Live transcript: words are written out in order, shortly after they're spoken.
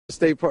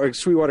State Park,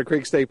 Sweetwater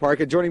Creek State Park.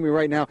 And joining me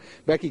right now,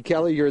 Becky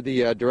Kelly, you're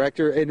the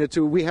director. And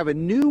we have a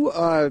new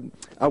a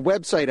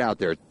website out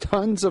there,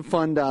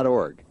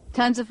 tonsofFun.org.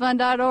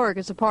 TonsofFun.org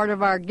is a part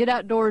of our Get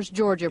Outdoors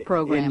Georgia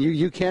program. And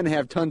you can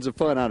have tons of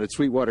fun out at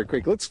Sweetwater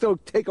Creek. Let's go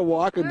take a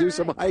walk and do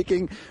some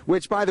hiking,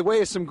 which, by the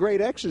way, is some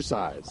great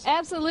exercise.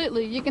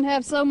 Absolutely. You can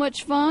have so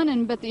much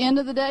fun, but at the end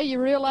of the day,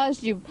 you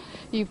realize you've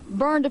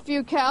burned a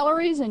few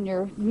calories and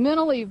you're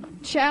mentally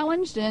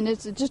challenged, and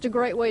it's just a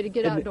great way to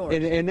get outdoors.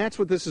 And that's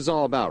what this is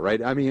all about,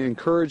 right? I mean,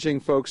 encouraging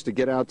folks to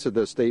get out to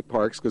the state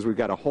parks, because we've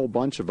got a whole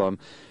bunch of them,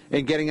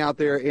 and getting out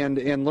there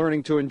and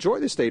learning to enjoy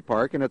the state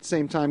park, and at the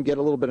same time get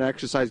a little bit of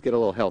exercise, get a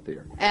little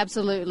healthier.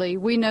 Absolutely.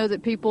 We know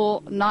that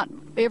not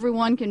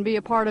everyone can be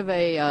a part of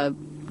a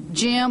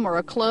gym or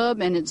a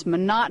club, and it's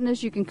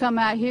monotonous. You can come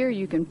out here,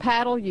 you can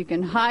paddle, you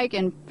can hike,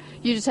 and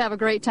you just have a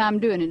great time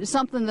doing it. It's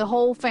something the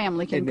whole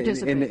family can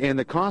participate in. And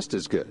the cost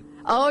is good.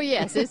 Oh,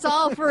 yes, it's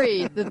all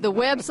free. The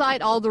website,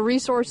 all the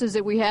resources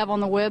that we have on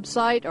the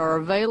website are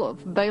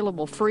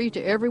available free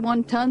to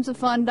everyone,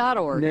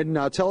 tonsofFun.org. And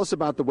now tell us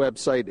about the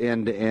website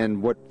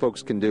and what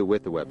folks can do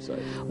with the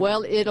website.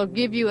 Well, it'll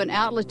give you an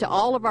outlet to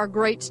all of our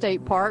great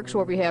state parks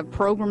where we have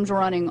programs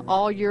running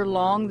all year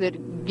long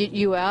that get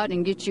you out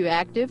and get you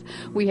active.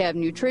 We have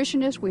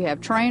nutritionists, we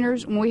have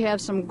trainers, and we have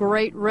some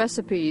great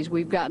recipes.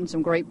 We've gotten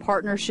some great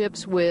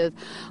partnerships with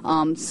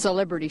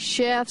celebrity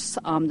chefs,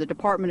 the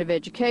Department of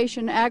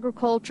Education,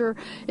 agriculture.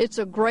 It's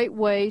a great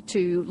way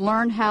to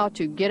learn how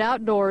to get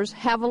outdoors,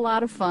 have a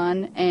lot of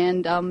fun,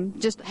 and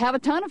just have a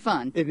ton of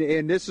fun.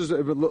 And this is,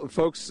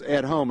 folks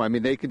at home, I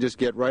mean, they can just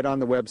get right on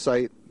the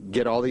website,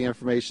 get all the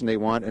information they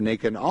want, and they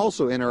can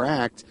also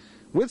interact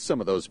with some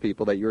of those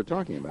people that you were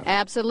talking about.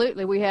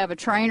 Absolutely. We have a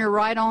trainer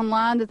right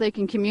online that they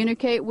can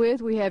communicate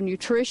with. We have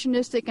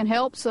nutritionists that can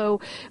help. So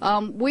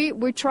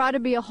we try to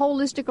be a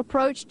holistic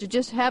approach to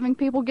just having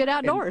people get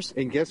outdoors.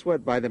 And guess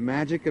what? By the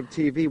magic of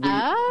TV,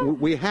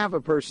 we have a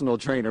personal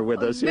trainer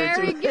with us here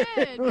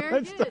today.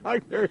 Very good.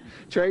 Talk there.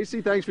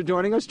 Tracy, thanks for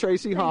joining us.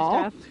 Tracy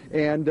Hall. Jeff.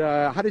 And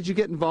how did you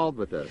get involved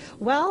with this?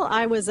 Well,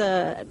 I was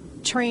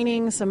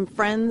training some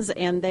friends,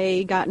 and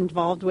they got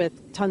involved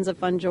with Tons of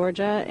Fun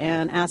Georgia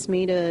and asked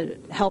me to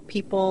help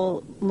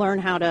people learn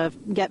how to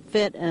get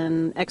fit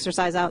and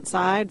exercise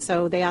outside,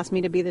 so they asked me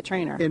to be the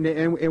trainer.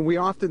 And we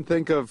often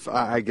think of,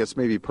 I guess,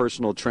 maybe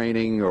personal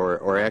training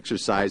or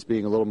exercise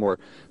being a little more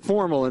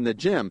formal in the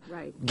gym.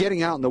 Right.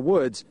 Getting out in the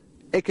woods,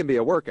 it can be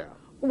a workout.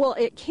 Well,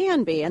 it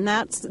can be, and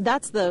that's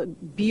the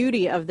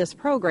beauty of this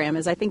program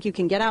is I think you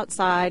can get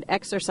outside,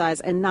 exercise,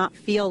 and not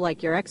feel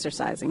like you're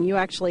exercising. You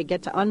actually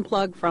get to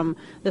unplug from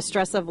the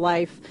stress of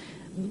life,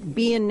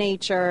 be in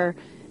nature,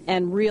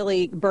 and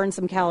really burn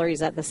some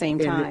calories at the same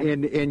time.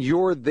 And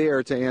you're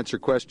there to answer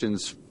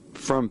questions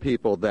from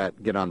people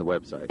that get on the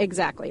website.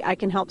 Exactly. I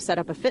can help set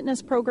up a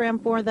fitness program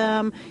for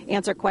them,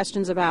 answer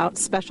questions about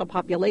special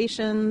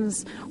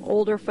populations,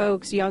 older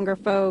folks, younger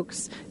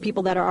folks,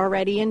 people that are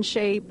already in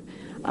shape.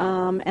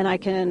 And I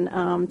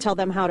can tell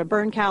them how to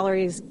burn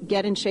calories,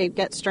 get in shape,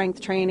 get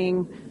strength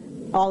training,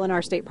 all in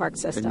our state park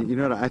system. And you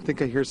know what? I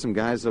think I hear some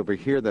guys over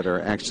here that are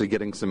actually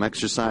getting some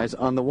exercise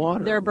on the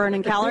water. They're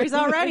burning calories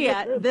already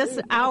at this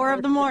hour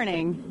of the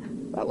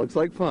morning. That looks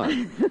like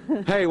fun.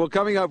 Hey, well,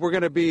 coming up, we're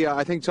going to be,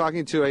 I think,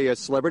 talking to a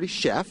celebrity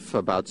chef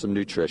about some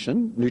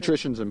nutrition.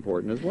 Nutrition's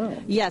important as well.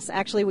 Yes,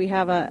 actually, we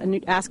have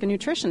Ask a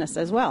Nutritionist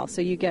as well, so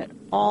you get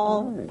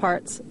all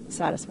parts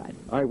satisfied.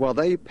 All right, well,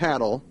 they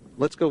paddle.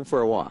 Let's go for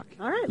a walk.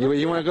 All right.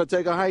 You want to go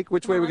take a hike?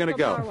 Which way are we going to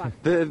go?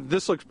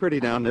 This looks pretty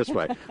down this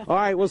way. All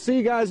right, we'll see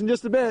you guys in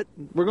just a bit.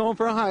 We're going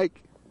for a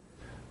hike.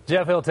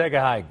 Jeff, he'll take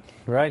a hike,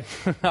 right?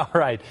 All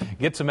right.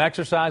 Get some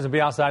exercise and be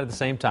outside at the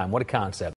same time. What a concept.